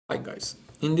Hi guys,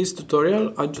 in this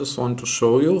tutorial I just want to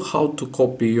show you how to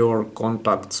copy your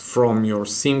contacts from your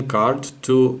SIM card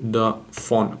to the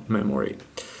phone memory.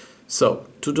 So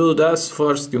to do this,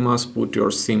 first you must put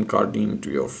your SIM card into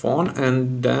your phone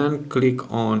and then click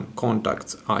on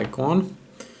contacts icon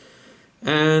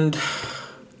and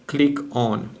click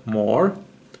on more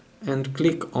and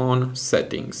click on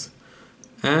settings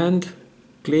and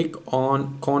click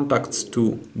on contacts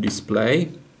to display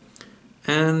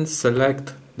and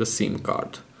select the SIM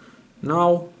card.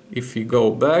 Now if you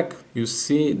go back, you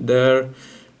see there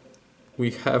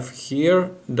we have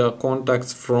here the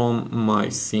contacts from my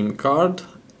SIM card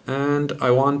and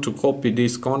I want to copy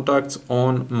these contacts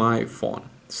on my phone.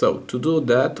 So to do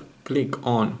that, click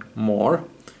on more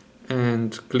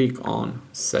and click on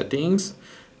settings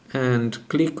and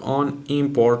click on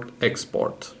import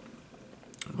export.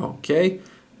 Okay,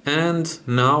 and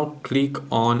now click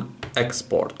on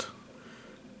export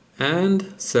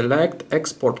and select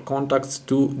export contacts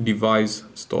to device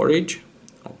storage.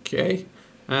 Okay,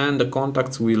 and the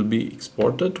contacts will be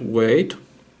exported. Wait.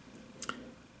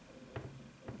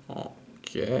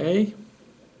 Okay,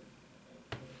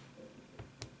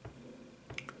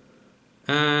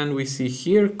 and we see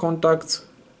here contacts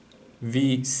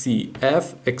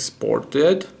VCF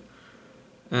exported,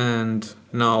 and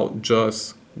now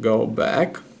just go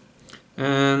back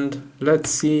and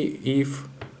let's see if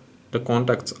the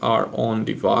contacts are on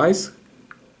device.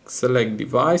 Select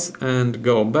device and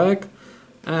go back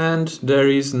and there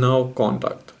is no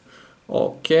contact.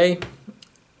 Okay,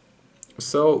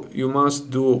 so you must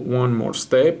do one more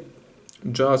step.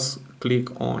 Just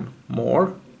click on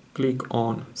more, click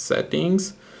on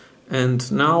settings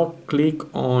and now click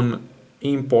on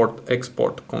import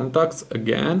export contacts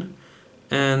again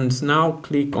and now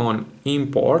click on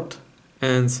import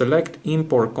and select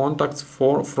import contacts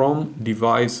from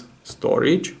device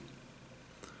storage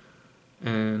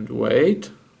and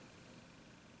wait,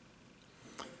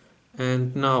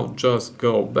 and now just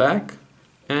go back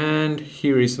and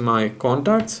here is my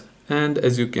contacts, and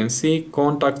as you can see,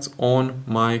 contacts on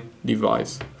my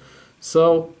device.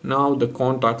 So now the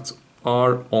contacts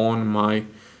are on my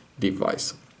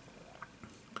device.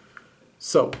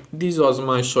 So this was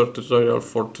my short tutorial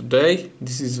for today.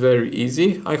 This is very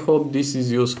easy. I hope this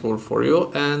is useful for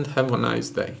you and have a nice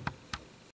day.